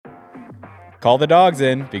Call the dogs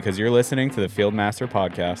in because you're listening to the Fieldmaster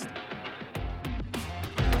Podcast.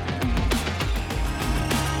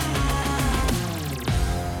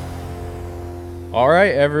 All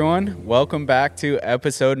right, everyone. Welcome back to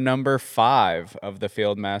episode number 5 of the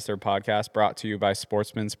Fieldmaster Podcast, brought to you by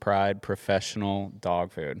Sportsman's Pride Professional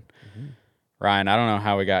Dog Food. Ryan, I don't know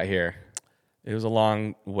how we got here. It was a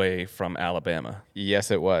long way from Alabama.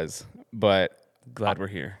 Yes, it was. But Glad we're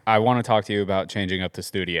here. I want to talk to you about changing up the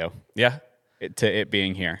studio Yeah, to it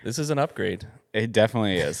being here. this is an upgrade. It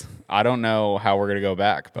definitely is. I don't know how we're going to go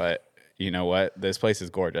back, but you know what? This place is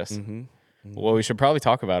gorgeous. Well, we should probably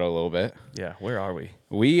talk about it a little bit. Yeah, where are we?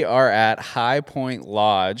 We are at High Point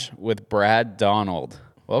Lodge with Brad Donald.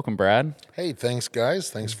 Welcome, Brad. Hey, thanks, guys.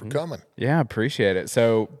 Thanks for coming. Yeah, appreciate it.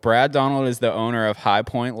 So Brad Donald is the owner of High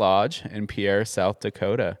Point Lodge in Pierre, South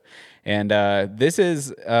Dakota. And this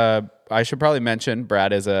is, I should probably mention,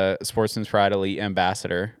 Brad is a Sportsman's Pride Elite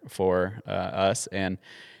ambassador for us. And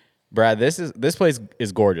Brad, this place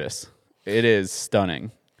is gorgeous. It is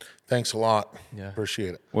stunning. Thanks a lot. Yeah.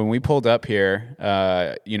 Appreciate it. When we pulled up here,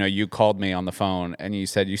 you called me on the phone and you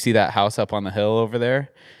said, you see that house up on the hill over there?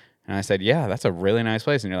 And I said, yeah, that's a really nice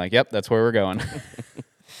place. And you're like, yep, that's where we're going.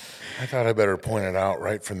 I thought I better point it out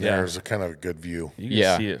right from there Yeah. as a kind of a good view. You can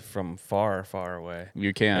Yeah. see it from far, far away.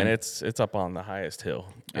 You can. And it's up on the highest hill.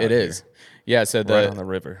 It is. Yeah, so Right on the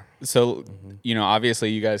river. So,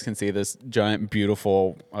 obviously you guys can see this giant,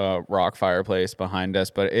 beautiful rock fireplace behind us,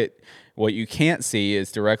 but what you can't see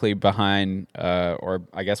is directly behind, or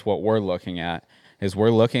I guess what we're looking at, is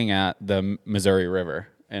we're looking at the Missouri River.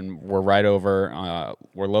 And we're right over,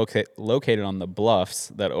 we're located on the bluffs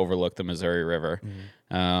that overlook the Missouri River.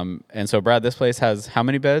 And so, Brad, this place has how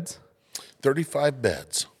many beds? 35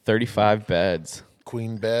 beds, 35 beds.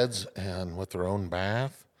 queen beds, and with their own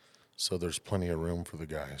bath. So there's plenty of room for the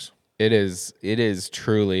guys. It is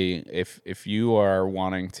truly, if you are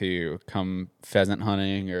wanting to come pheasant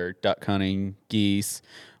hunting or duck hunting, geese,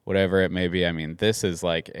 whatever it may be, I mean, this is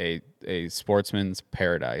like a sportsman's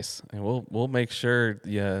paradise. And we'll make sure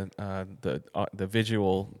the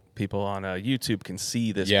visual people on YouTube can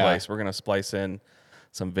see this Yeah. place. We're going to splice in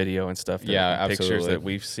some video and stuff. Yeah, pictures absolutely. that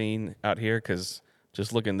we've seen out here, because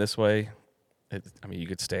just looking this way, you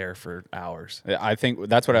could stare for hours. I think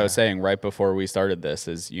that's what I was saying right before we started this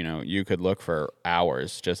is, you could look for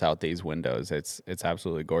hours just out these windows. It's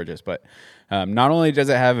absolutely gorgeous. But not only does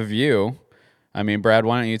it have a view, I mean, Brad,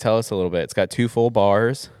 why don't you tell us a little bit? It's got 2 full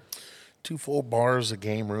bars. 2 full bars, a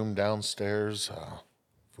game room downstairs,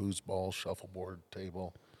 foosball, shuffleboard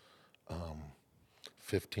table,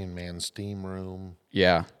 15-man steam room.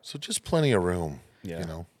 Yeah. So just plenty of room,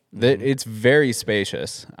 Yeah. That it's very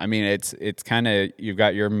spacious. I mean, it's kind of, you've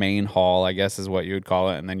got your main hall, I guess is what you would call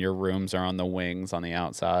it, and then your rooms are on the wings on the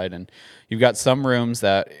outside, and you've got some rooms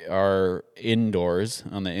that are indoors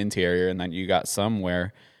on the interior, and then you got some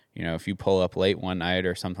where, if you pull up late one night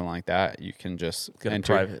or something like that, you can just Got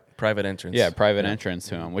enter. a private entrance. Yeah, private entrance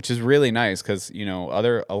to them, which is really nice because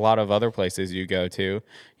a lot of other places you go to,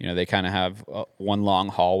 they kind of have one long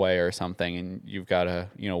hallway or something, and you've got to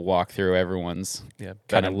walk through everyone's bed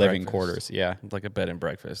kind of and living breakfast. quarters. Yeah, Like a bed and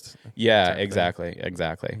breakfast. yeah, type thing.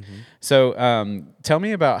 exactly. So, tell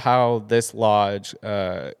me about how this lodge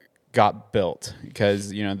got built,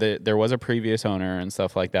 because there was a previous owner and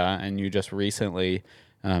stuff like that, and you just recently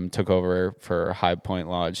took over for High Point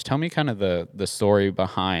Lodge. Tell me kind of the story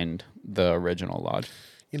behind the original lodge.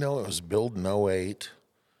 It was built in 08,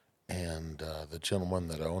 and the gentleman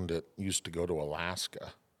that owned it used to go to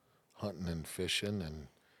Alaska hunting and fishing, and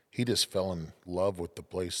he just fell in love with the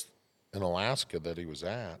place in Alaska that he was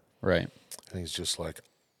at. Right. And he's just like,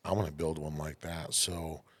 I want to build one like that.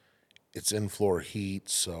 So it's in-floor heat,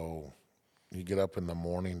 so you get up in the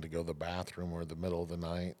morning to go to the bathroom or the middle of the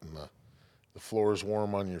night, and the floor is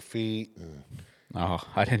warm on your feet, and Oh,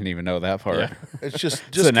 I didn't even know that part. Yeah. it's just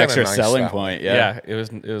It's an kinda extra nice selling that way. point. Yeah. Yeah.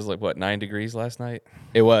 It was like, what, 9 degrees last night?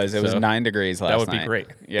 It was. It was So, 9 degrees last night. would be great.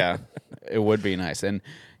 Yeah, it would be nice. And,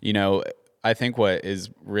 I think what is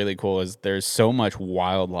really cool is there's so much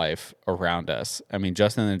wildlife around us. I mean,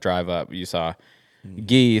 just in the drive up, you saw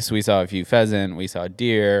geese, we saw a few pheasant, we saw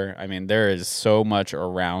deer. I mean, there is so much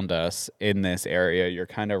around us in this area. You're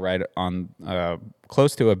kind of right on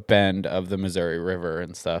close to a bend of the Missouri River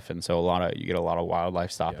and stuff, and so you get a lot of wildlife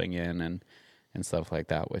stopping in and stuff like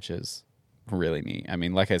that, which is really neat. I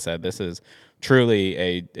mean, like I said, this is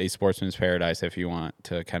truly a sportsman's paradise if you want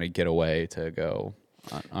to kind of get away to go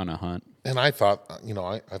on a hunt. And I thought,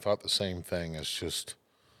 I thought the same thing. It's just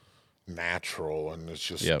natural, and it's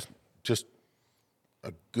just Yep. just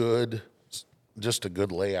a good just a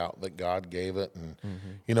good layout that God gave it. And,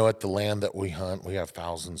 at the land that we hunt, we have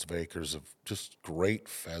thousands of acres of just great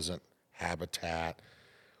pheasant habitat.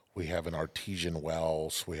 We have an artesian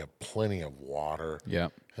wells. We have plenty of water. Yeah.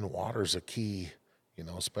 And water's a key,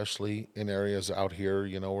 especially in areas out here,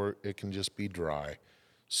 where it can just be dry.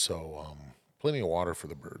 So plenty of water for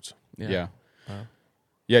the birds. Yeah.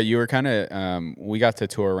 Yeah, you were kind of, we got to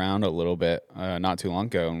tour around a little bit not too long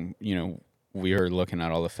ago. And, we were looking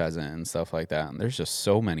at all the pheasant and stuff like that. And there's just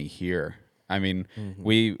so many here. I mean,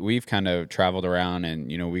 we've kind of traveled around and,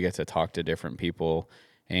 we get to talk to different people.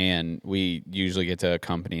 And we usually get to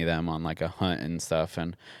accompany them on like a hunt and stuff.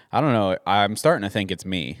 And I don't know, I'm starting to think it's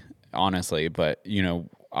me, honestly. But,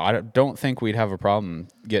 I don't think we'd have a problem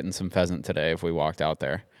getting some pheasant today if we walked out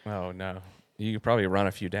there. Oh, no. You could probably run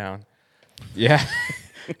a few down. Yeah,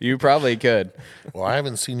 you probably could. Well, I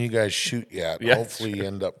haven't seen you guys shoot yet. Yes. Hopefully you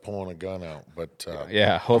end up pulling a gun out. But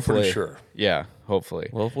Yeah, hopefully. I'm pretty sure. Yeah, hopefully.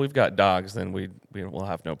 Well, if we've got dogs, then we'll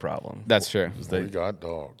have no problem. That's true. We got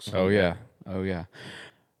dogs. Oh, yeah. Oh, yeah.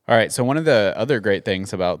 All right. So one of the other great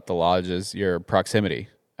things about the lodge is your proximity.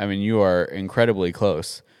 I mean, you are incredibly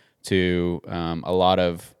close to a lot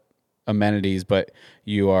of amenities, but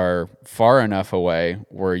you are far enough away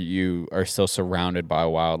where you are still surrounded by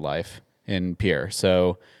wildlife in Pierre.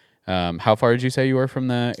 So how far did you say you were from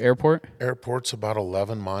the airport? Airport's about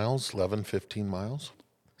 15 miles.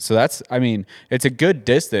 So that's, I mean, it's a good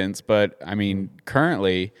distance, but I mean,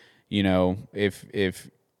 currently, if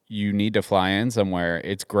you need to fly in somewhere,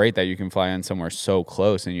 it's great that you can fly in somewhere so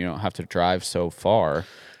close and you don't have to drive so far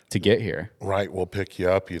to get here. Right, we'll pick you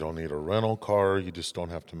up. You don't need a rental car. You just don't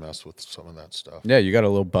have to mess with some of that stuff. Yeah, you got a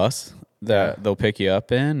little bus that they'll pick you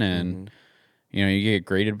up in, and you get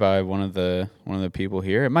greeted by one of the people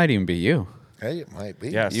here. It might even be you. Hey, it might be.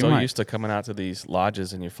 Yeah, You so might- used to coming out to these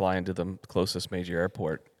lodges and you fly into the closest major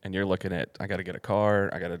airport and you're looking at, I got to get a car,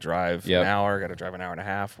 I got to drive Yep. an hour, I got to drive an hour and a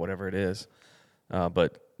half, whatever it is.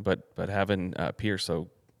 But having Pierre so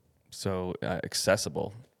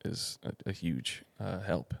accessible is a huge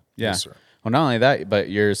help. Yeah. Yes, sir. Well, not only that, but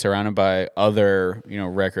you're surrounded by other,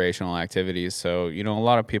 recreational activities. So, a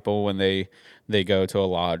lot of people when they go to a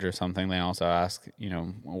lodge or something, they also ask,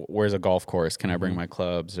 where's a golf course? Can I bring my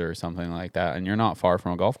clubs or something like that? And you're not far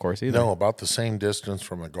from a golf course either. No, about the same distance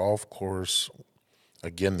from a golf course.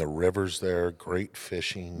 Again, the river's there, great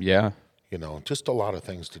fishing. Yeah. Just a lot of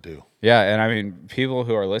things to do. Yeah, and I mean, people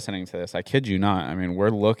who are listening to this, I kid you not. I mean, we're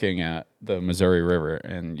looking at the Missouri River,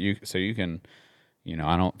 and you can,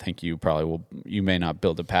 I don't think you probably will. You may not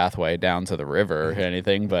build a pathway down to the river or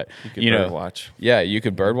anything, but You could bird watch. Yeah, you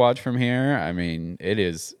could bird watch from here. I mean, it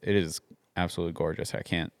is absolutely gorgeous. I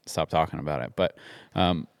can't stop talking about it. But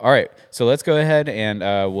all right, so let's go ahead and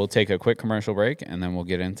we'll take a quick commercial break, and then we'll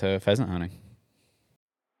get into pheasant hunting.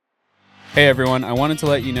 Hey everyone, I wanted to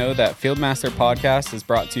let you know that Fieldmaster Podcast is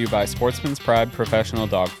brought to you by Sportsman's Pride Professional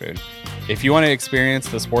Dog Food. If you want to experience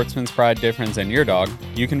the Sportsman's Pride difference in your dog,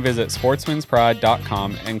 you can visit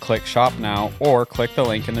sportsmanspride.com and click Shop Now or click the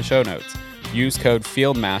link in the show notes. Use code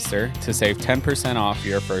FIELDMASTER to save 10% off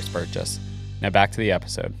your first purchase. Now back to the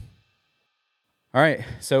episode. All right,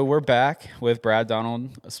 so we're back with Brad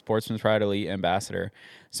Donald, a Sportsman's Pride Elite Ambassador.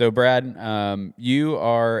 So Brad, you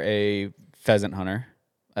are a pheasant hunter.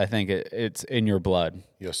 I think it's in your blood.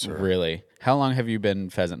 Yes, sir. Really. How long have you been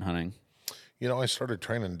pheasant hunting? I started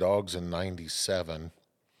training dogs in 97.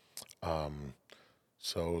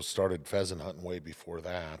 So started pheasant hunting way before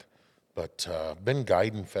that. But been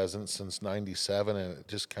guiding pheasants since 97, and it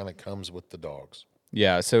just kind of comes with the dogs.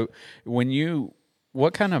 Yeah. So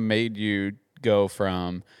what kind of made you go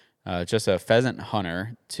from just a pheasant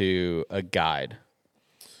hunter to a guide?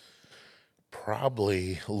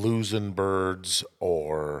 Probably losing birds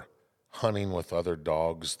or hunting with other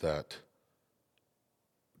dogs that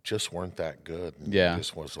just weren't that good. And Yeah. it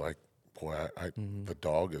just was like, boy, the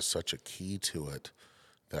dog is such a key to it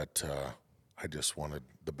that I just wanted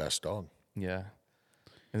the best dog. Yeah.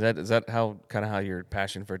 Is that how your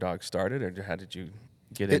passion for dogs started, or how did you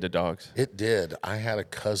get into dogs? It did. I had a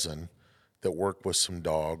cousin that worked with some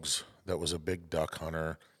dogs that was a big duck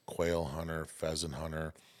hunter, quail hunter, pheasant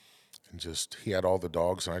hunter. And just, he had all the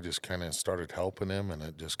dogs, and I just kind of started helping him, and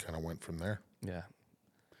it just kind of went from there. Yeah.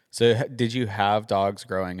 So did you have dogs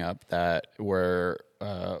growing up that were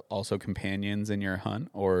also companions in your hunt,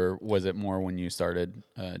 or was it more when you started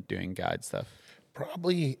doing guide stuff?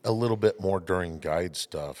 Probably a little bit more during guide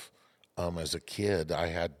stuff. As a kid, I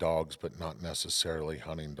had dogs, but not necessarily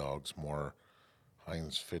hunting dogs, more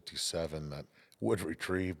Heinz 57 that would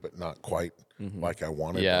retrieve, but not quite like I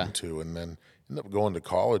wanted them to. And then ended up going to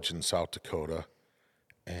college in South Dakota,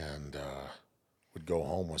 and would go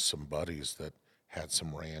home with some buddies that had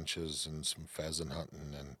some ranches and some pheasant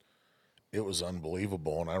hunting, and it was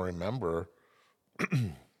unbelievable. And I remember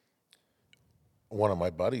one of my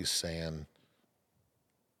buddies saying,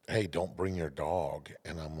 "Hey, don't bring your dog."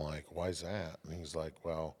 And I'm like, "Why's that?" And he's like,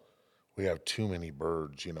 "Well, we have too many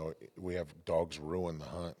birds. You know, we have dogs ruin the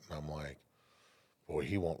hunt." And I'm like, "Boy,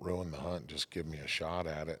 he won't ruin the hunt. Just give me a shot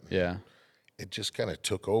at it." And Yeah. it just kind of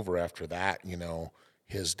took over after that. You know,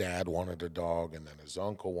 his dad wanted a dog, and then his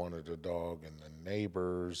uncle wanted a dog, and then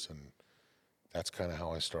neighbors. And that's kind of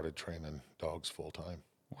how I started training dogs full time.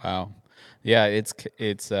 Wow. Yeah,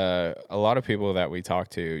 it's a lot of people that we talk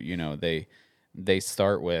to, you know, they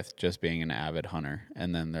start with just being an avid hunter,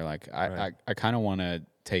 and then they're like, I kind of want to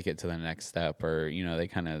take it to the next step, or, you know, they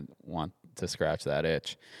kind of want to scratch that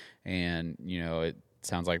itch. And, you know, it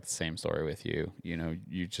sounds like the same story with you. You know,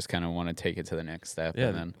 you just kind of want to take it to the next step. Yeah.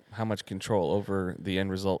 And then, How much control over the end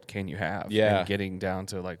result can you have? Yeah. And getting down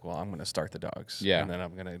to like, well, I'm going to start the dogs. Yeah. And then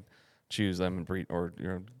I'm going to choose them and breed, or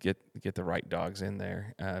get the right dogs in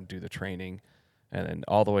there, do the training, and then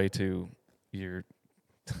all the way to you're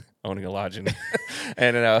owning a lodge and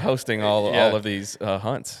hosting all of these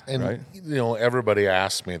hunts. And, right? you know, everybody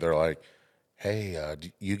asks me, they're like, "Hey, do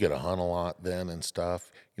you get to hunt a lot then and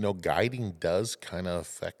stuff?" You know, guiding does kind of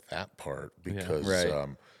affect that part because Right.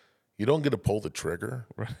 you don't get to pull the trigger,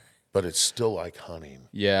 but it's still like hunting.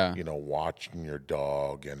 yeah. You know, watching your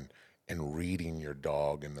dog and reading your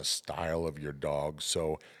dog and the style of your dog.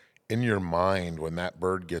 So in your mind, when that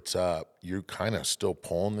bird gets up, you're kind of still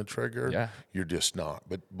pulling the trigger. Yeah. You're just not.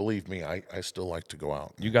 But believe me, I still like to go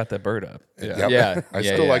out. You got that bird up. Yeah. Yep. Yeah. I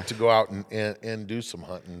Yeah, still yeah. like to go out and do some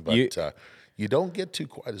hunting, but you don't get to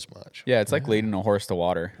quite as much. Yeah, it's like leading a horse to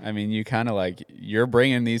water. I mean, you kind of like, you're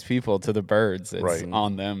bringing these people to the birds. It's Right.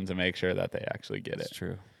 on them to make sure that they actually get it. It's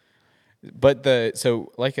true. But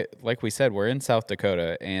like we said, we're in South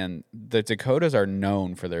Dakota, and the Dakotas are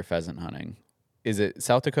known for their pheasant hunting. Is it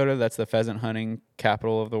South Dakota that's the pheasant hunting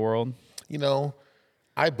capital of the world? You know,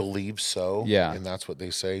 I believe so. Yeah. And that's what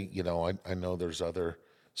they say. You know, I know there's other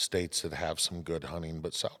states that have some good hunting,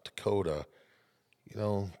 but South Dakota, you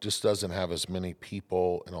know, just doesn't have as many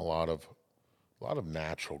people and a lot of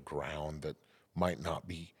natural ground that might not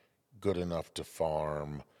be good enough to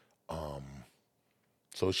farm.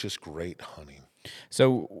 So it's just great hunting.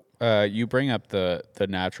 So you bring up the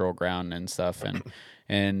natural ground and stuff,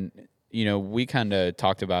 and you know, we kind of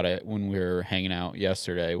talked about it when we were hanging out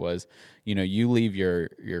yesterday. Was, you know, you leave your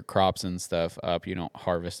crops and stuff up, you don't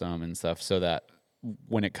harvest them and stuff, so that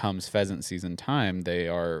when it comes pheasant season time, they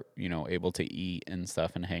are, you know, able to eat and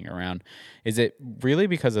stuff and hang around. Is it really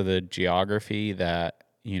because of the geography that,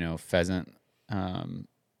 you know, pheasant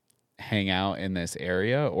hang out in this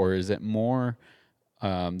area, or is it more?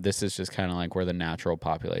 This is just kind of like where the natural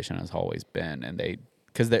population has always been, and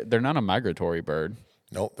because they're not a migratory bird.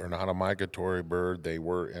 Nope, they're not a migratory bird. They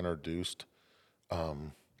were introduced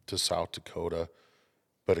to South Dakota,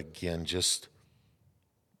 but again, just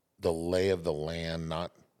the lay of the land,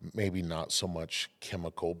 maybe not so much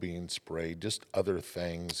chemical being sprayed, just other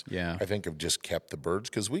things. Yeah. I think have just kept the birds,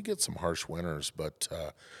 because we get some harsh winters, but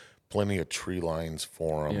plenty of tree lines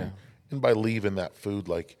for them. Yeah. And by leaving that food,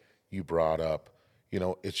 like you brought up, you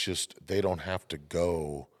know, it's just they don't have to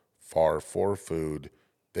go far for food.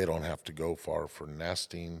 They don't have to go far for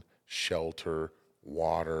nesting, shelter,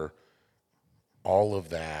 water. All of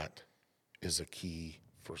that is a key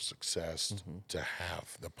for success to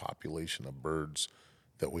have the population of birds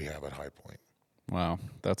that we have at High Point. Wow,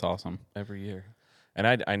 that's awesome. Every year. And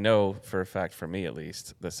I know for a fact, for me at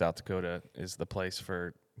least, that South Dakota is the place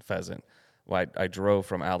for pheasant. Well, I drove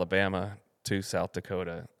from Alabama to South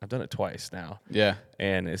Dakota. I've done it twice now. Yeah.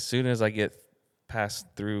 And as soon as I get past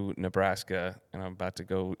through Nebraska and I'm about to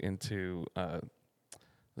go into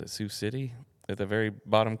the Sioux City at the very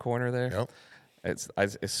bottom corner there, Yep.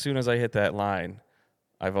 as soon as I hit that line,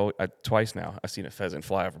 twice now I've seen a pheasant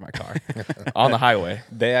fly over my car on the highway.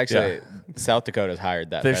 They actually, South Dakota's hired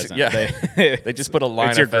that pheasant. Yeah, they just put a line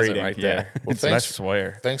It's your of pheasant greeting, right yeah. there. Well, I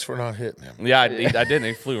swear. Thanks for not hitting him. Yeah, I didn't.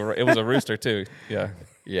 It flew. It was a rooster too. Yeah.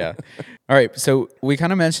 Yeah. All right. So we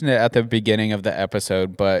kind of mentioned it at the beginning of the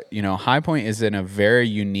episode, but, you know, High Point is in a very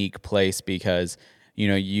unique place because, you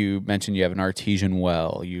know, you mentioned you have an artesian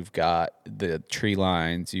well, you've got the tree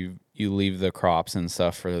lines, you leave the crops and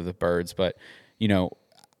stuff for the birds. But, you know,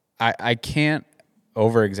 I can't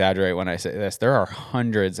over exaggerate when I say this. There are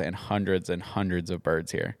hundreds and hundreds and hundreds of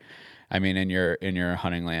birds here. I mean, in your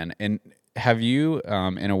hunting land. And have you,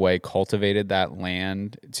 in a way, cultivated that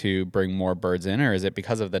land to bring more birds in, or is it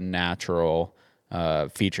because of the natural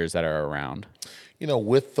features that are around? You know,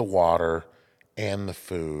 with the water and the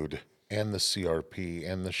food and the CRP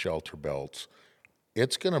and the shelter belts,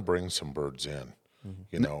 it's going to bring some birds in.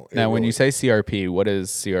 You know, Now, when you say CRP, what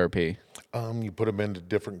is CRP? you put them into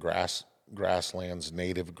different grasslands,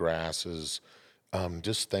 native grasses,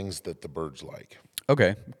 just things that the birds like.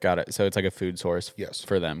 Okay, got it. So it's like a food source Yes.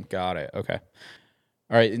 for them. Got it. Okay.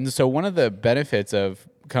 All right. And so one of the benefits of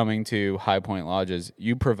coming to High Point Lodge is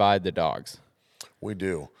you provide the dogs. We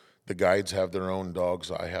do. The guides have their own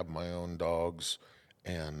dogs. I have my own dogs,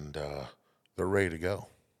 and they're ready to go.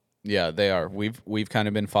 Yeah, they are. We've kind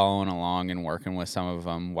of been following along and working with some of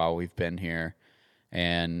them while we've been here,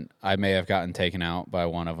 and I may have gotten taken out by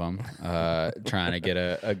one of them trying to get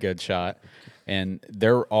a good shot, and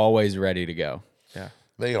they're always ready to go. Yeah.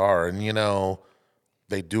 They are, and you know,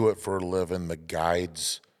 they do it for a living. The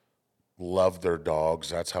guides love their dogs.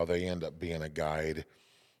 That's how they end up being a guide,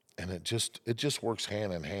 and it just works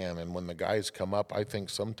hand in hand. And when the guys come up, I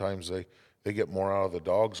think sometimes they get more out of the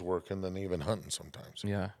dogs working than even hunting sometimes.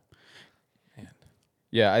 Yeah.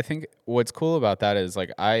 Yeah, I think what's cool about that is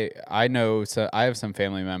like I know, so I have some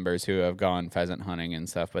family members who have gone pheasant hunting and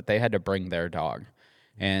stuff, but they had to bring their dog,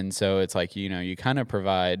 and so it's like, you know, you kind of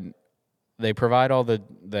they provide all the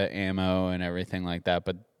ammo and everything like that,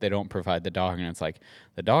 but they don't provide the dog, and it's like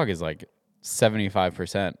the dog is like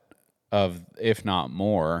 75% of, if not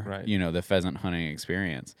more, Right. you know, the pheasant hunting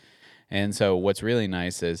experience. And so what's really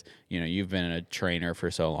nice is, you know, you've been a trainer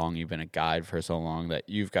for so long, you've been a guide for so long that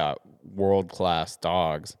you've got world-class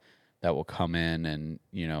dogs that will come in and,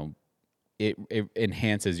 you know, it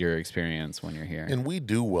enhances your experience when you're here. And we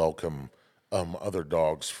do welcome other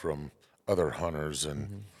dogs from other hunters,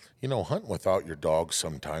 and you know, hunting without your dog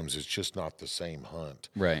sometimes it's just not the same hunt.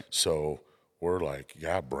 Right. So we're like,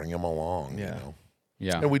 yeah, bring him along. Yeah. You know,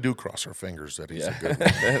 Yeah. and we do cross our fingers that he's a good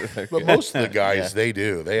one. But most of the guys, they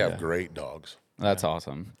do. They have great dogs. That's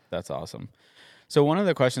awesome. That's awesome. So one of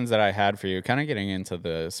the questions that I had for you, kind of getting into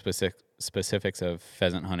the specifics of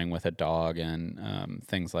pheasant hunting with a dog and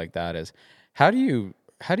things like that, is how do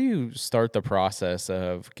you start the process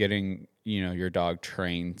of getting, you know, your dog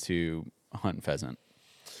trained to hunt pheasant?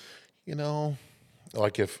 You know,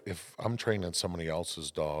 like if I'm training somebody else's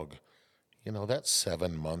dog, you know, that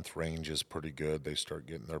 7-month range is pretty good. They start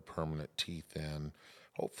getting their permanent teeth in.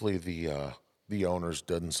 Hopefully the owner's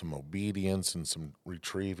done some obedience and some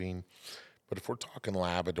retrieving. But if we're talking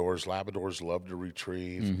Labradors love to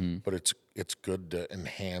retrieve, but it's good to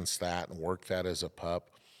enhance that and work that as a pup.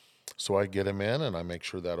 So I get him in and I make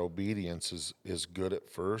sure that obedience is good at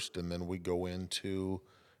first, and then we go into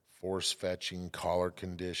force fetching, collar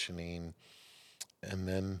conditioning, and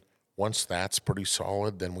then once that's pretty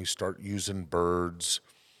solid, then we start using birds.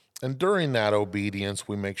 And during that obedience,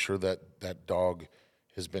 we make sure that that dog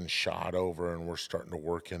has been shot over, and we're starting to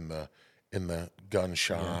work in the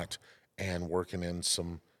gunshot and working in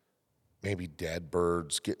some maybe dead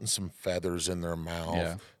birds, getting some feathers in their mouth.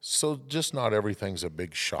 Yeah. So just not everything's a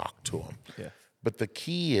big shock to them. Yeah. But the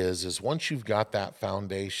key is once you've got that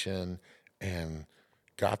foundation and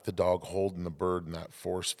got the dog holding the bird and that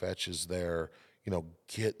force fetch is there, you know,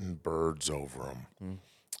 getting birds over them.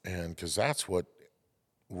 And because that's what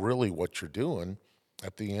you're doing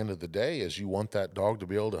at the end of the day is you want that dog to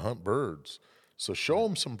be able to hunt birds. So show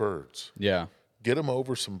them some birds. Yeah. Get them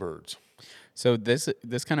over some birds. So this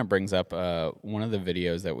kind of brings up one of the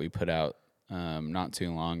videos that we put out not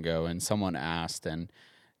too long ago, and someone asked, and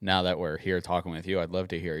now that we're here talking with you, I'd love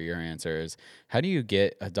to hear your answer, is how do you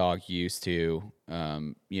get a dog used to,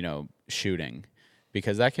 you know, shooting?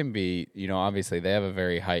 Because that can be, you know, obviously they have a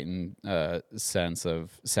very heightened sense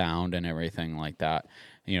of sound and everything like that,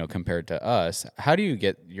 you know, compared to us. How do you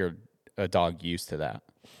get a dog used to that?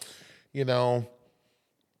 You know,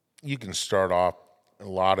 you can start off, a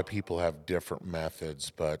lot of people have different methods,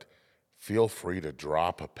 but feel free to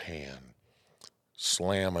drop a pan,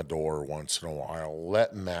 slam a door once in a while,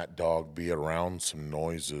 letting that dog be around some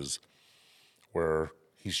noises where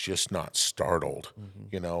he's just not startled,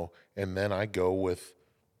 you know. And then I go with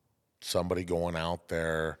somebody going out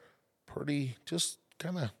there pretty just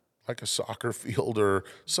kind of like a soccer field or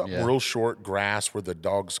something real short grass where the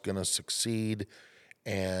dog's going to succeed.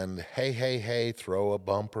 And hey, throw a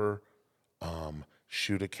bumper,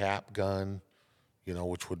 shoot a cap gun, you know,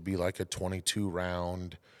 which would be like a 22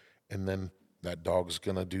 round. And then that dog's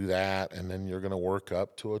going to do that. And then you're going to work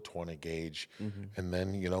up to a 20 gauge. And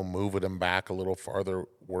then, you know, moving him back a little farther,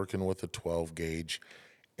 working with a 12 gauge.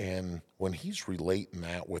 And when he's relating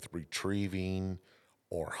that with retrieving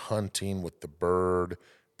or hunting with the bird,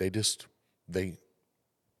 they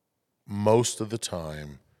most of the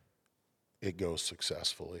time it goes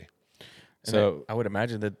successfully. So I would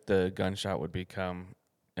imagine that the gunshot would become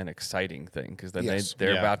an exciting thing because then Yes.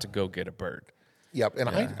 they're Yeah. about to go get a bird. Yep. And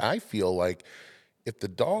I feel like if the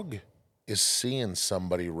dog is seeing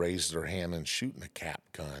somebody raise their hand and shooting a cap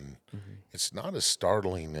gun, it's not as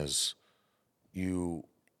startling as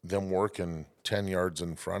them working 10 yards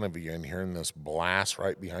in front of you and hearing this blast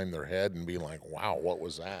right behind their head and being like, wow, what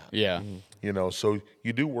was that? Yeah. So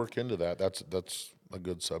you do work into that. That's a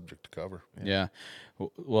good subject to cover. Yeah.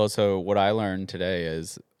 Well, so what I learned today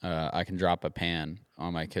is I can drop a pan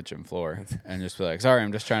on my kitchen floor and just be like, sorry,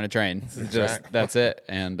 I'm just trying to train. That's it.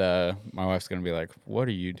 And my wife's going to be like, what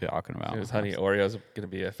are you talking about? It was honey Oreo's going to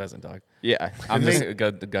be a pheasant dog. Yeah. I'm just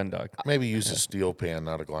the gun dog. Maybe use a steel pan,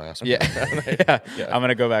 not a glass pan. Yeah. I'm going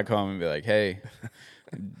to go back home and be like, hey,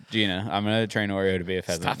 Gina, I'm going to train Oreo to be a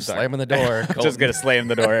pheasant. Stop slamming the door. Just going to slam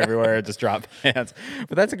the door everywhere, just drop pans.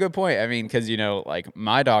 But that's a good point. I mean, because, like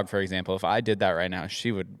my dog, for example, if I did that right now,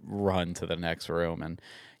 she would run to the next room. And,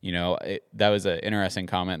 that was an interesting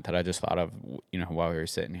comment that I just thought of, while we were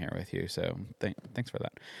sitting here with you. So thanks for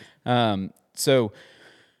that. So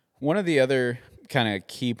one of the other kind of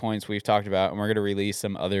key points we've talked about, and we're going to release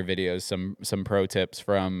some other videos, some pro tips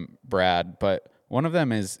from Brad, but one of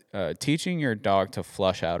them is teaching your dog to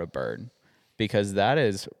flush out a bird, because that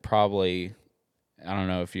is probably, I don't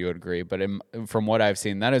know if you would agree, but from what I've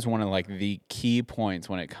seen, that is one of like the key points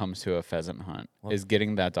when it comes to a pheasant hunt, is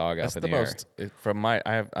getting that dog up in the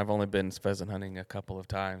air. I've only been pheasant hunting a couple of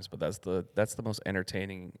times, but that's the most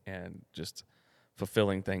entertaining and just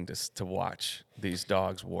fulfilling thing to watch these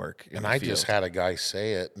dogs work. And I just had a guy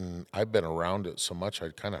say it, and I've been around it so much I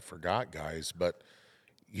kind of forgot, guys, but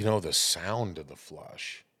the sound of the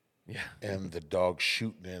flush, and the dog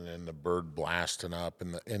shooting in and the bird blasting up,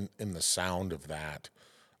 and the sound of that,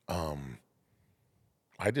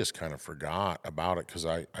 I just kind of forgot about it because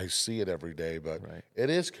I see it every day. But it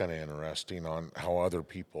is kind of interesting on how other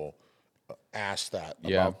people ask that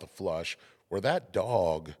about the flush, where that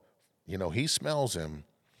dog, he smells him,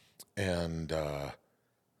 and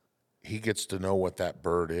he gets to know what that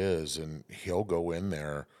bird is, and he'll go in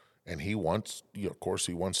there. And he wants, of course,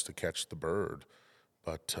 he wants to catch the bird,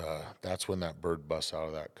 but that's when that bird busts out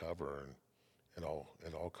of that cover, and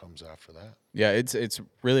it all comes after that. Yeah, it's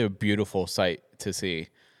really a beautiful sight to see,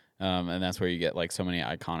 and that's where you get like so many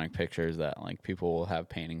iconic pictures that like people will have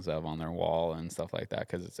paintings of on their wall and stuff like that,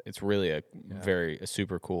 because it's really a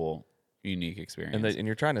super cool, unique experience. And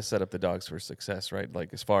you're trying to set up the dogs for success, right?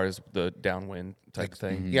 Like as far as the downwind type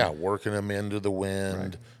thing. Yeah, working them into the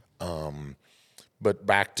wind. Right. But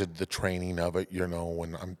back to the training of it,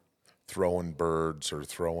 when I'm throwing birds or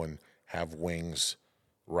have wings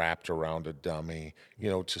wrapped around a dummy,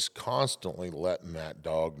 just constantly letting that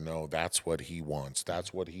dog know that's what he wants.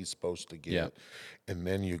 That's what he's supposed to get. Yeah. And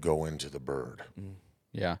then you go into the bird.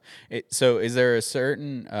 Yeah. So is there a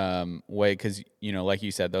certain way, because, like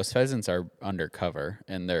you said, those pheasants are undercover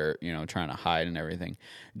and they're, trying to hide and everything.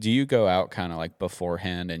 Do you go out kind of like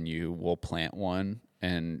beforehand and you will plant one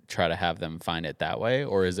and try to have them find it that way?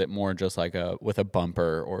 Or is it more just like with a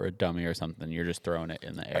bumper or a dummy or something, you're just throwing it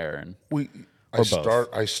in the air?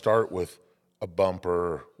 I start with a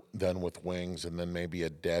bumper, then with wings, and then maybe a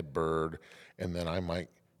dead bird, and then I might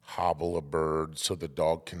hobble a bird so the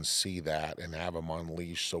dog can see that and have him on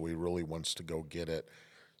leash, so he really wants to go get it.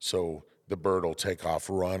 So the bird will take off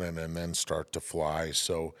running and then start to fly.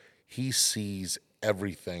 So he sees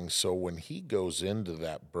everything. So when he goes into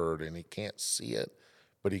that bird and he can't see it,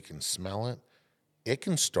 but he can smell it, it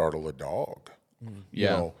can startle a dog.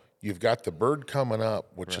 Yeah. You've got the bird coming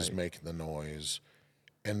up, which is making the noise,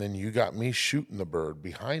 and then you got me shooting the bird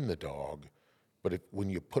behind the dog. But when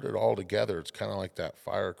you put it all together, it's kind of like that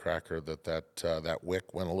firecracker that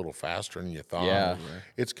wick went a little faster than you thought. Yeah.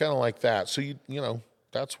 It's kind of like that. So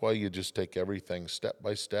that's why you just take everything step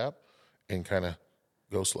by step and kind of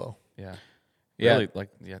go slow. Yeah. Yeah. Really,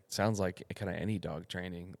 it sounds like kind of any dog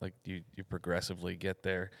training. Like you progressively get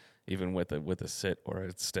there, even with a sit or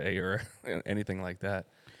a stay or anything like that.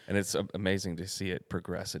 And it's amazing to see it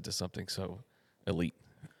progress into something so elite.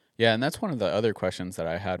 Yeah, and that's one of the other questions that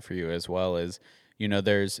I had for you as well is,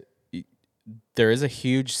 there is a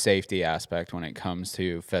huge safety aspect when it comes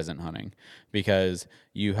to pheasant hunting, because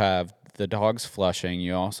you have the dogs flushing,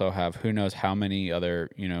 you also have who knows how many other,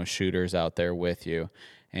 shooters out there with you,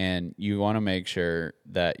 and you want to make sure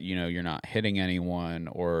that, you're not hitting anyone,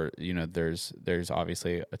 or, there's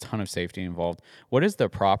obviously a ton of safety involved. What is the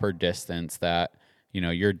proper distance that,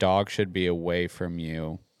 your dog should be away from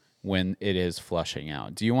you when it is flushing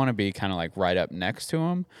out? Do you want to be kind of like right up next to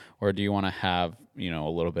him, or do you want to have, a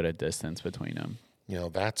little bit of distance between them?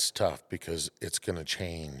 That's tough because it's going to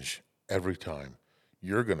change every time.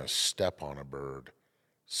 You're going to step on a bird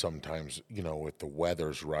sometimes, if the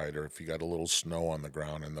weather's right, or if you got a little snow on the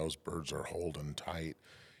ground and those birds are holding tight,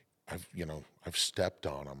 I've stepped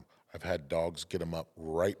on them. I've had dogs get them up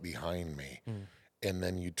right behind me, and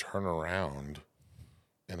then you turn around,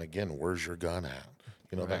 and again, where's your gun at?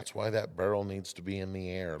 That's why that barrel needs to be in the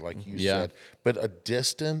air, like you Yeah. said. But a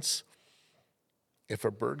distance, if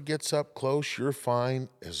a bird gets up close, you're fine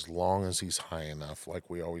as long as he's high enough. Like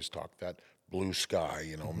we always talk, that blue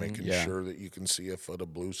sky, making Yeah. sure that you can see a foot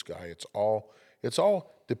of blue sky. It's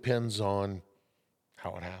all depends on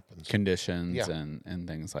how it happens. Conditions Yeah. and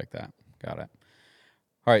things like that. Got it.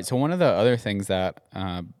 All right. So one of the other things that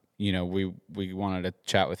we wanted to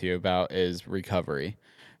chat with you about is recovery.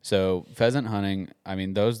 So pheasant hunting, I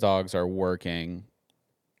mean, those dogs are working.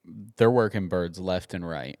 They're working birds left and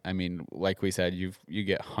right. I mean, like we said, you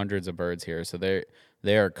get hundreds of birds here, so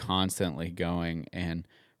they are constantly going, and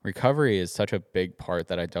recovery is such a big part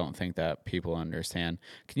that I don't think that people understand.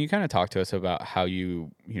 Can you kind of talk to us about how you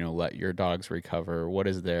let your dogs recover? What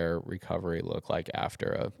does their recovery look like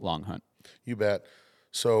after a long hunt? You bet.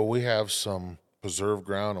 So we have some preserve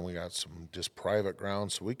ground and we got some just private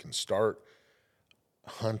ground, so we can start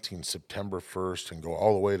hunting September 1st and go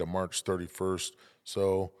all the way to March 31st.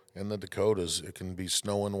 So in the Dakotas, it can be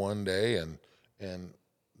snowing one day and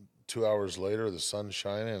 2 hours later the sun's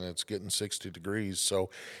shining and it's getting 60 degrees. So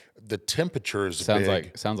the temperature is Sounds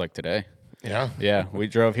big. like today. Yeah. Yeah, we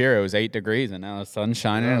drove here. It was 8 degrees, and now the sun's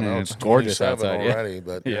shining, Yeah, and no, it's gorgeous 27 outside. Yeah. already.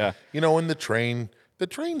 But Yeah. in the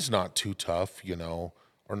train's not too tough,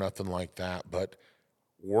 or nothing like that. But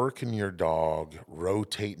working your dog,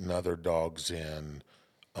 rotating other dogs in,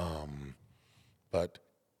 but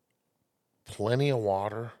plenty of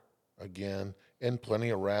water again, and plenty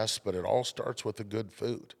of rest. But it all starts with a good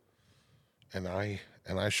food, and I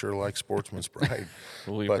sure like Sportsman's Pride.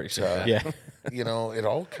 We But, appreciate that. Yeah. it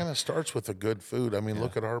all kind of starts with a good food. I mean,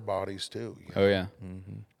 look at our bodies too. Oh yeah.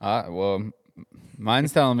 Well,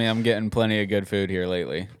 mine's telling me I'm getting plenty of good food here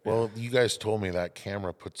lately. Well, you guys told me that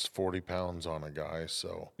camera puts 40 pounds on a guy,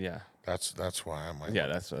 so Yeah. that's why I'm like, Yeah,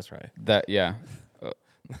 that's right. That yeah.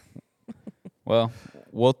 Well,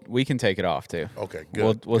 we can take it off too. Okay,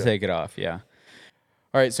 We'll good. take it off. Yeah.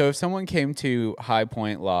 All right. So if someone came to High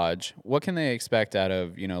Point Lodge, what can they expect out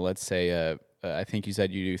of let's say I think you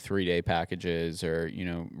said you do 3-day packages, or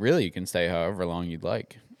really you can stay however long you'd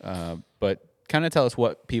like. But kind of tell us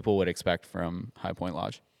what people would expect from High Point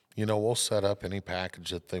Lodge. We'll set up any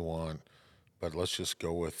package that they want, but let's just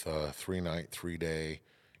go with 3-night, 3-day.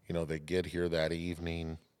 They get here that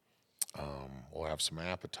evening. We'll have some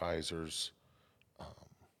appetizers.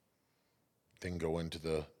 Then go into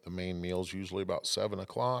the main meals, usually about 7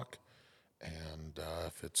 o'clock. And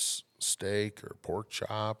if it's steak or pork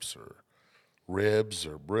chops or ribs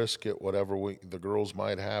or brisket, whatever the girls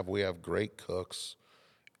might have, we have great cooks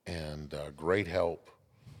and great help.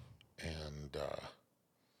 And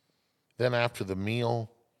then after the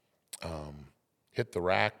meal, hit the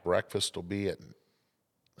rack. Breakfast will be at,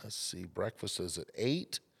 breakfast is at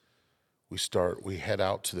 8. We head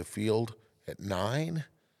out to the field at 9,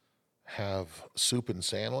 have soup and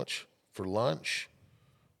sandwich for lunch,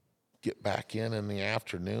 get back in the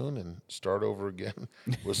afternoon and start over again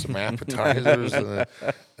with some appetizers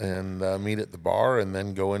and meet at the bar and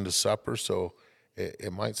then go into supper. So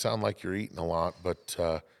it might sound like you're eating a lot, but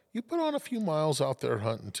you put on a few miles out there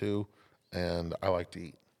hunting too, and I like to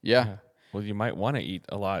eat. Yeah. Well, you might want to eat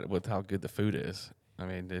a lot with how good the food is. I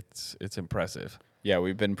mean, it's impressive. Yeah.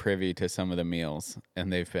 We've been privy to some of the meals,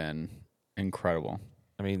 and they've been incredible.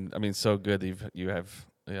 I mean, so good that you have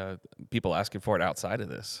people asking for it outside of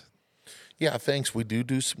this. Yeah, thanks. We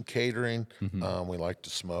do some catering. We like to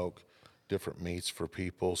smoke different meats for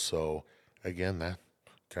people. So again, that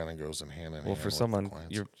kind of goes in hand in hand. Well, for with the someone,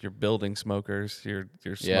 clients. you're building smokers, you're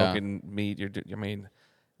Yeah. smoking meat. You're doing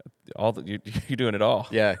it all.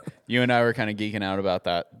 Yeah, you and I were kind of geeking out about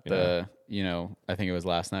that. I think it was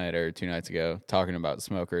last night or 2 nights ago, talking about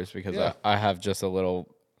smokers because Yeah. I have just a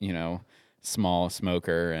little, small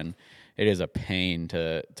smoker, and it is a pain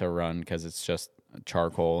to run because it's just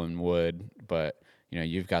charcoal and wood. But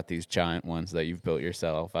you've got these giant ones that you've built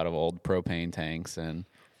yourself out of old propane tanks, and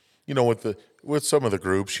with some of the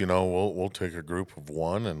groups, we'll take a group of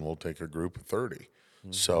 1 and we'll take a group of 30.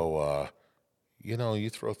 So you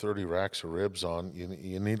throw 30 racks of ribs on, you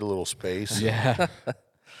need a little space. yeah,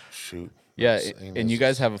 Shoot. yeah. Same And as- you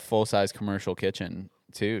guys have a full size commercial kitchen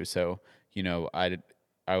too, so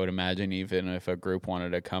I would imagine even if a group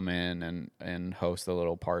wanted to come in and host a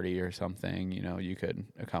little party or something, you could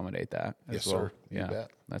accommodate that as Yes, well. sir. You Yeah,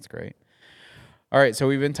 bet. that's great. All right, so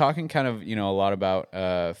we've been talking kind of, a lot about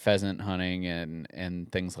pheasant hunting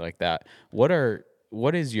and things like that. What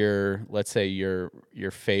is your, let's say your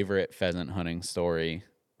favorite pheasant hunting story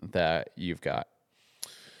that you've got?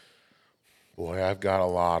 Boy, I've got a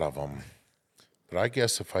lot of them. But I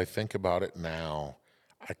guess if I think about it now,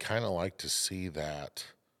 I kind of like to see that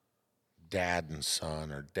dad and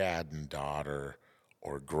son, or dad and daughter,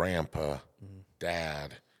 or grandpa,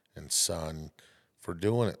 dad and son, for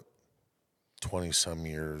doing it 20 some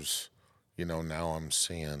years. Now I'm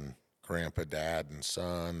seeing grandpa, dad, and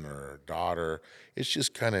son, or daughter. It's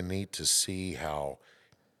just kind of neat to see how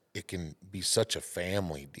it can be such a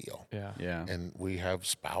family deal. Yeah. Yeah. And we have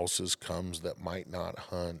spouses comes that might not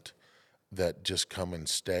hunt, that just come and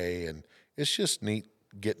stay. And it's just neat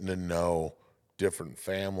getting to know different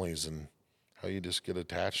families, and how you just get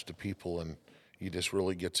attached to people, and you just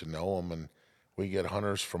really get to know them. And we get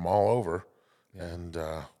hunters from all over, and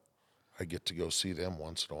I get to go see them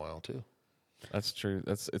once in a while too. That's true.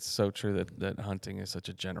 It's so true that hunting is such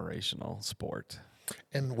a generational sport.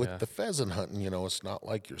 And with the pheasant hunting, it's not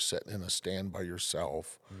like you're sitting in a stand by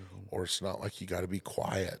yourself, or it's not like you got to be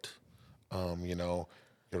quiet.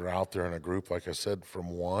 You're out there in a group, like I said, from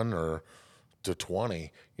 1 or to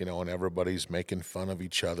 20, and everybody's making fun of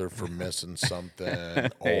each other for missing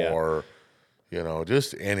something, or,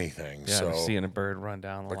 just anything. Yeah, So seeing a bird run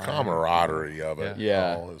down the the line. camaraderie of it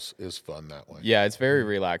Yeah. all is fun that way. Yeah, it's very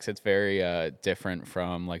relaxed. It's very different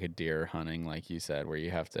from like a deer hunting, like you said, where you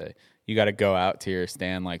got to go out to your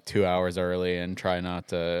stand like 2 hours early and try not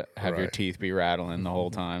to have your Right. teeth be rattling the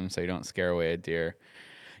whole time so you don't scare away a deer.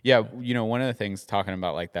 Yeah, one of the things talking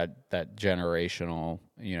about like that generational,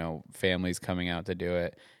 families coming out to do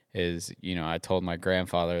it is, I told my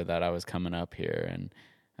grandfather that I was coming up here, and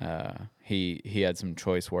he had some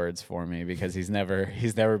choice words for me because he's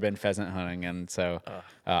never been pheasant hunting, and so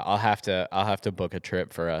I'll have to book a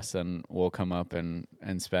trip for us, and we'll come up and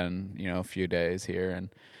spend a few days here. And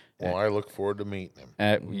Well, I look forward to meeting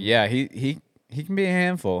him. yeah, he can be a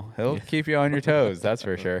handful. He'll keep you on your toes, that's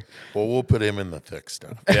for sure. Well, we'll put him in the thick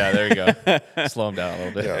stuff. Yeah, there you go. Slow him down a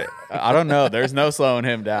little bit. Yeah. I don't know. There's no slowing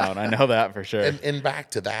him down. I know that for sure. And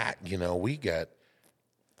back to that, we get,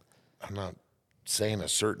 I'm not saying a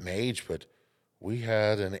certain age, but we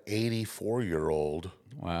had an 84-year-old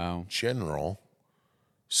Wow. general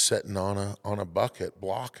sitting on a bucket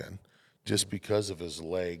blocking, just because of his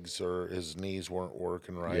legs or his knees weren't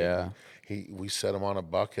working right. Yeah. We set him on a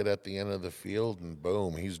bucket at the end of the field, and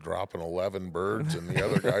boom, he's dropping 11 birds, and the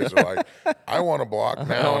other guys are like, I want to block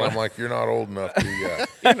now. And I'm like, you're not old enough to yet.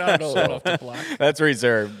 You're not old enough to block. That's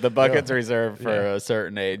reserved. The bucket's reserved for a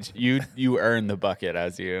certain age. You earn the bucket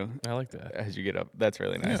as you I like that. get up. That's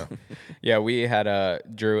really nice. Yeah, we had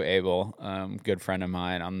Drew Abel, good friend of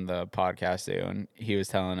mine, on the podcast too, and he was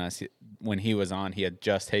telling us when he was on, he had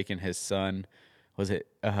just taken his son. Was it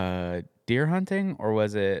deer hunting, or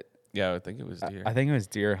was it? Yeah, I think it was deer. I think it was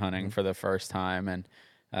deer hunting for the first time, and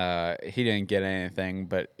he didn't get anything,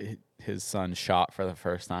 but his son shot for the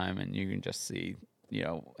first time, and you can just see,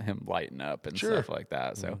 him lighten up and stuff like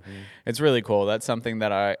that. So it's really cool. That's something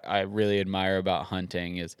that I really admire about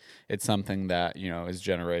hunting. Is it's something that is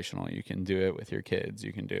generational. You can do it with your kids,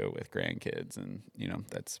 you can do it with grandkids, and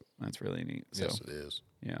that's really neat. So Yes, it is.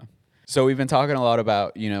 yeah. So we've been talking a lot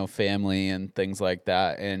about, family and things like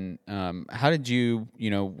that. And how did you,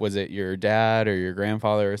 was it your dad or your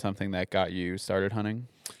grandfather or something that got you started hunting?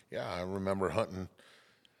 Yeah, I remember hunting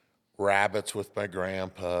rabbits with my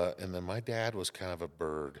grandpa, and then my dad was kind of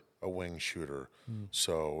a wing shooter.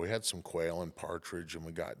 So we had some quail and partridge, and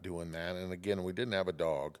we got doing that. And again, we didn't have a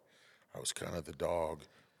dog. I was kind of the dog,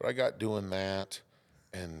 but I got doing that.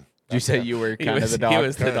 And Did you say you were kind of the dog? He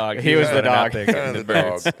was the dog. He was the running out dog. there kind getting of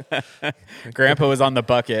the dog. Grandpa was on the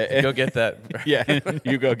bucket. Go get that. Yeah,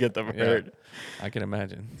 you go get the bird. I can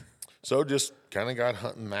imagine. So just kind of got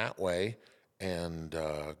hunting that way, and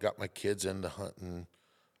got my kids into hunting.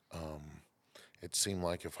 It seemed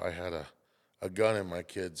like if I had a gun in my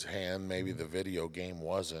kid's hand, maybe the video game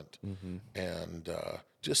wasn't. And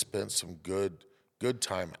just spent some good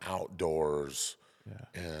time outdoors.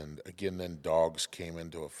 Yeah. And again, then dogs came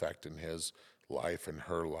into effect in his life and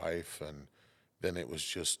her life, and then it was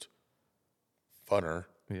just funner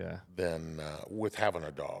Yeah. than with having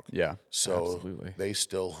a dog. Yeah. So Absolutely. they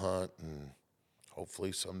still hunt, and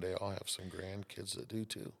hopefully someday I'll have some grandkids that do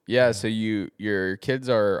too. Yeah. So your kids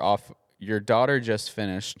are off. Your daughter just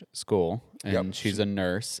finished school, and Yep. she's a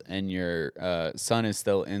nurse, and your son is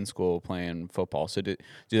still in school playing football. So do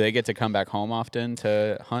they get to come back home often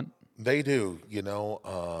to hunt? They do,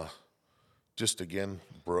 just again,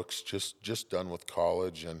 Brooks just done with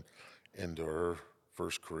college and into her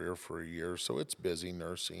first career for a year. So it's busy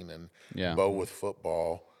nursing, and Yeah. Bo with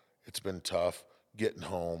football. It's been tough getting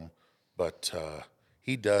home, but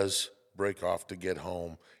he does break off to get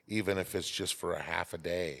home, even if it's just for a half a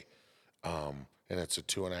day. and it's a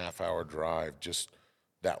 2.5 hour drive. Just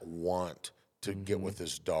that want to get with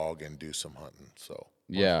his dog and do some hunting. So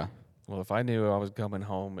Yeah. Well, if I knew I was coming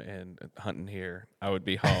home and hunting here, I would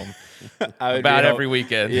be home I would about be home- every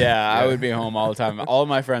weekend. Yeah, I would be home all the time. All of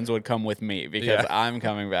my friends would come with me because Yeah. I'm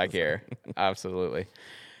coming back here. Absolutely.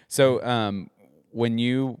 So, when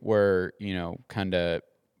you were, kind of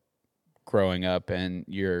growing up and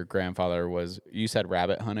your grandfather was, you said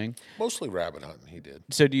rabbit hunting. mostly rabbit hunting he did.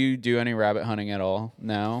 So do you do any rabbit hunting at all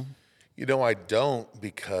now? I don't,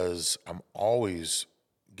 because I'm always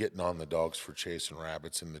getting on the dogs for chasing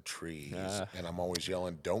rabbits in the trees. And I'm always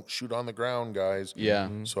yelling, don't shoot on the ground, guys. Yeah.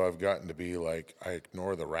 So I've gotten to be like, I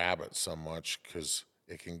ignore the rabbits so much because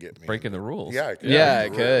it can get me. Breaking the rules. Yeah, it can Yeah,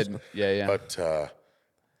 break it the rules. could. Yeah. But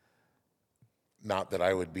not that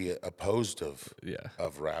I would be opposed of Yeah.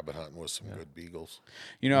 rabbit hunting with some good beagles.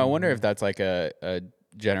 I wonder if that's like a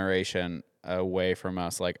generation away from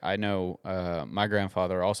us. Like I know my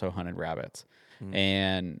grandfather also hunted rabbits,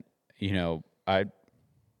 and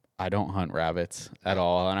I don't hunt rabbits at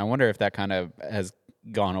all, and I wonder if that kind of has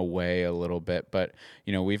gone away a little bit. But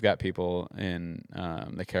we've got people in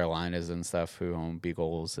the Carolinas and stuff who own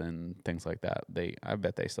beagles and things like that. I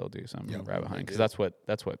bet they still do some rabbit hunting because that's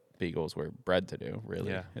what beagles were bred to do.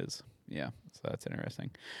 Really, so that's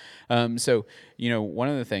interesting. So one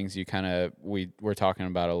of the things we were talking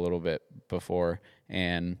about a little bit before,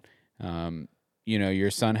 and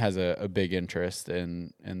your son has a big interest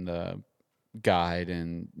in the guide,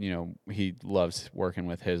 and he loves working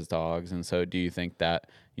with his dogs. And so do you think that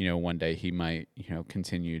one day he might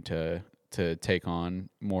continue to take on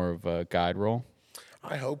more of a guide role?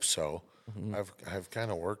 I hope so. I've kind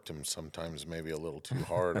of worked him sometimes, maybe a little too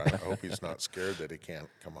hard. I hope he's not scared that he can't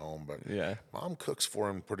come home. But Yeah. Mom cooks for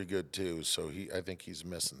him pretty good too, so I think he's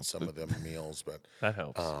missing some of them meals. But That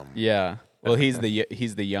helps. Yeah. Well, he's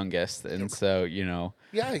the youngest, and so yeah,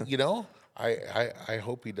 I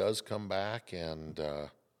hope he does come back, and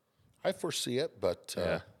I foresee it. But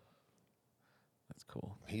That's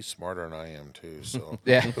cool. he's smarter than I am too, so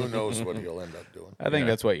Yeah. who knows what he'll end up doing. I think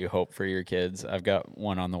that's what you hope for your kids. I've got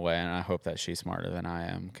one on the way, and I hope that she's smarter than I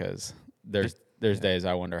am, because there's days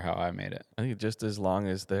I wonder how I made it. I think just as long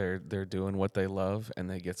as they're doing what they love and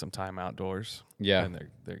they get some time outdoors, Yeah. then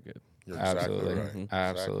they're good. You're Absolutely. exactly right.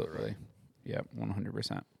 Absolutely. Exactly right. Yep,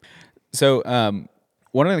 100%. So,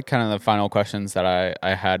 one of the kind of the final questions that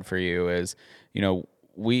I had for you is,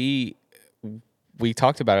 we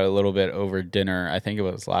talked about it a little bit over dinner. I think it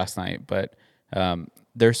was last night, but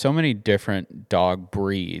there's so many different dog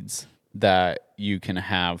breeds that you can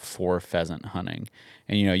have for pheasant hunting.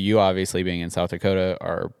 And, you obviously being in South Dakota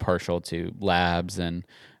are partial to labs, and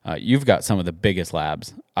you've got some of the biggest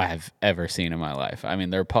labs I have ever seen in my life. I mean,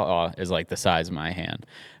 their paw is like the size of my hand.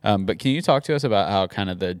 But can you talk to us about how kind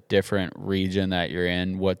of the different region that you're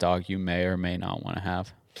in, what dog you may or may not want to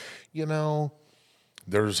have?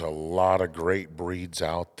 There's a lot of great breeds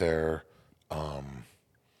out there.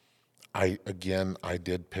 I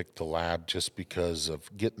did pick the lab just because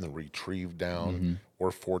of getting the retrieve down.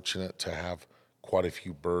 We're fortunate to have quite a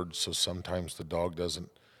few birds, so sometimes the dog doesn't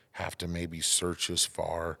have to maybe search as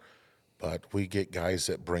far. But we get guys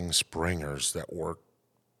that bring springers that work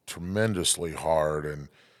tremendously hard and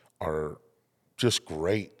are just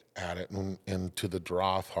great at it, and to the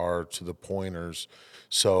Drothar, to the pointers.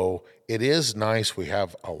 So it is nice. We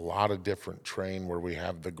have a lot of different terrain where we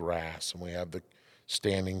have the grass and we have the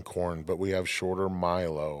standing corn, but we have shorter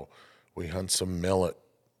milo. We hunt some millet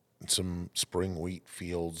and some spring wheat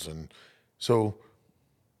fields. And so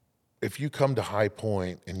if you come to High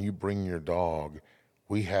Point and you bring your dog,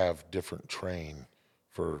 we have different terrain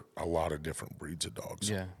for a lot of different breeds of dogs.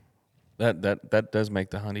 Yeah, that does make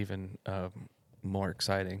the hunt even more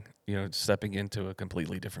exciting. Stepping into a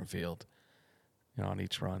completely different field, on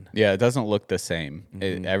each run. Yeah, it doesn't look the same.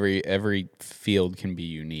 Every field can be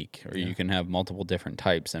unique, or you can have multiple different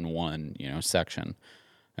types in one, section.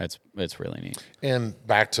 It's really neat. And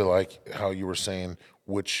back to like how you were saying,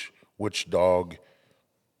 which dog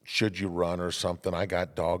should you run or something? I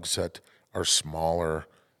got dogs that are smaller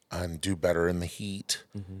and do better in the heat,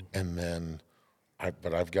 and then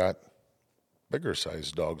I've got bigger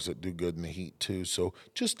sized dogs that do good in the heat too. So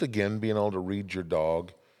just again, being able to read your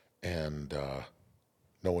dog and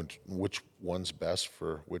knowing which one's best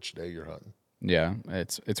for which day you're hunting. Yeah,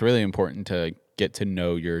 it's really important to get to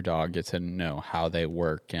know your dog, get to know how they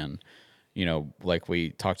work, and like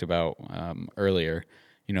we talked about earlier,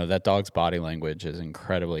 that dog's body language is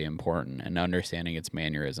incredibly important, and understanding its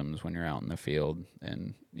mannerisms when you're out in the field,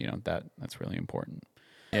 and that's really important.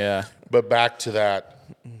 Yeah, But back to that,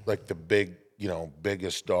 like the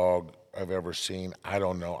biggest dog I've ever seen. I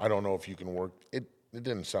don't know. I don't know if you can work it. It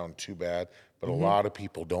didn't sound too bad, but a lot of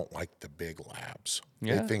people don't like the big labs.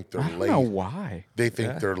 Yeah. They think they're I don't lazy. know why. They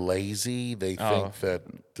think they're lazy. They think that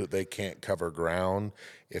they can't cover ground.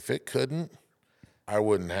 If it couldn't, I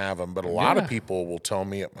wouldn't have them. But a lot of people will tell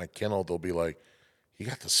me at my kennel, they'll be like, "You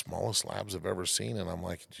got the smallest labs I've ever seen," and I'm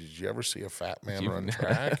like, "Did you ever see a fat man run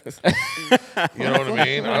track?" You know what I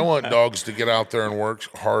mean? I want dogs to get out there and work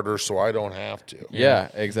harder, so I don't have to. Yeah,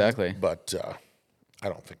 exactly. But I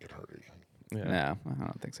don't think it hurt anything. No, I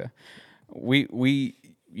don't think so. We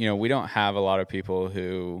don't have a lot of people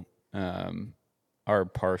who are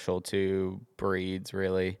partial to breeds,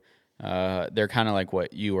 really. They're kind of like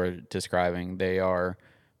what you were describing. They are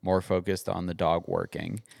more focused on the dog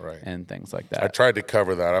working and things like that. I tried to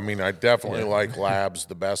cover that. I mean, I definitely like labs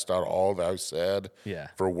the best out of all that I've said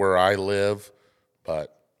for where I live,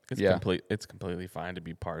 but It's completely fine to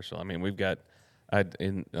be partial. I mean, we've got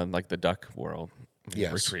in like the duck world,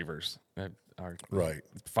 retrievers are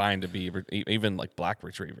fine to be even like black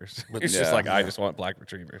retrievers. It's just like I just want black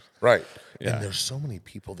retrievers. Right. And there's so many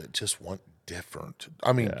people that just want different.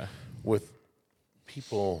 I mean, with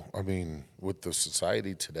people, with the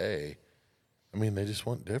society today, they just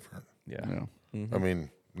want different. Yeah. I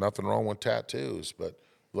mean, nothing wrong with tattoos, but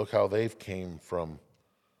look how they've came from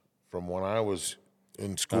when I was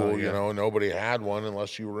in school, you know, nobody had one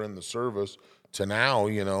unless you were in the service, to now,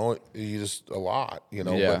 you know, you just a lot, you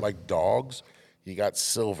know, but like dogs, you got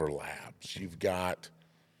silver labs, you've got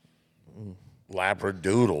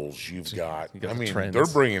labradoodles, you've got trends. they're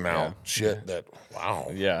bringing out shit that, wow.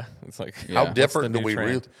 Yeah. It's like How different what's the new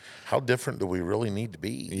trend? how different do we really need to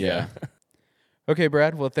be? Yeah. Okay,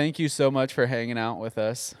 Brad. Well, thank you so much for hanging out with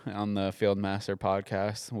us on the Field Master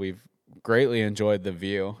podcast. We've greatly enjoyed the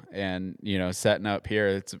view, and, you know, setting up here,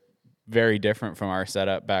 it's very different from our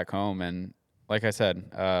setup back home. And like I said,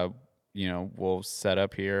 you know, we'll set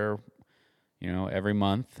up here, you know, every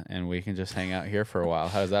month, and we can just hang out here for a while.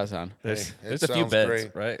 How does that sound? There's a few beds,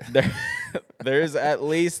 great. right? There's at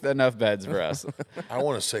least enough beds for us. I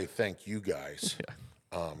want to say thank you guys.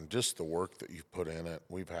 Just the work that you've put in it.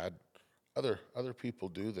 We've had other people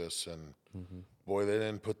do this, and boy, they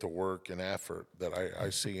didn't put the work and effort that I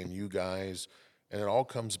see in you guys. And it all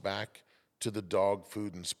comes back to the dog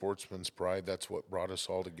food and sportsman's pride. That's what brought us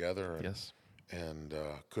all together. And, and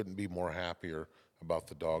couldn't be more happier about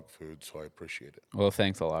the dog food, so I appreciate it. Well,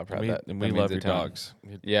 thanks a lot, Brad. We love your dogs.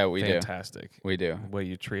 Yeah, we do. Fantastic. We do. The way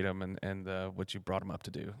you treat them and what you brought them up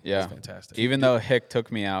to do. Yeah. It's fantastic. Even though Hick took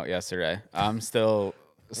me out yesterday, I'm still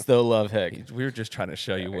love Hick. We were just trying to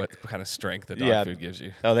show you what kind of strength the dog food gives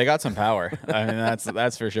you. Oh, they got some power. I mean,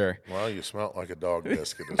 that's for sure. Well, you smelled like a dog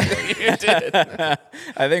biscuit as well. You did.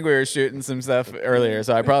 I think we were shooting some stuff earlier,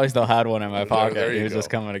 so I probably still had one in my pocket. There He you was go.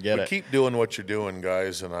 just coming to get But it. keep doing what you're doing,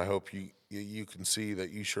 guys, and I hope you can see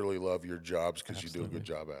that you surely love your jobs because you do a good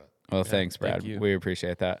job at it. Well, thanks, Brad. thank you. We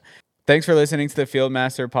appreciate that. Thanks for listening to the Field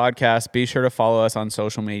Master podcast. Be sure to follow us on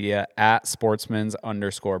social media at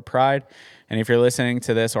sportsmans_pride. And if you're listening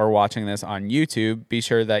to this or watching this on YouTube, be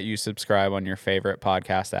sure that you subscribe on your favorite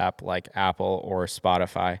podcast app like Apple or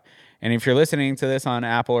Spotify. And if you're listening to this on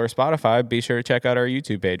Apple or Spotify, be sure to check out our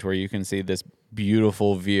YouTube page where you can see this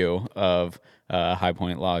beautiful view of High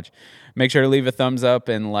Point Lodge. Make sure to leave a thumbs up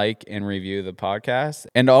and like and review the podcast.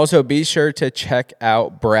 And also be sure to check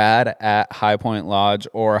out Brad at High Point Lodge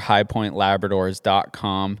or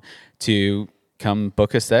highpointlabradors.com to come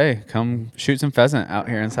book a stay. Come shoot some pheasant out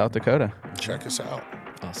here in South Dakota. Check us out.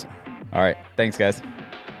 Awesome. All right. Thanks, guys.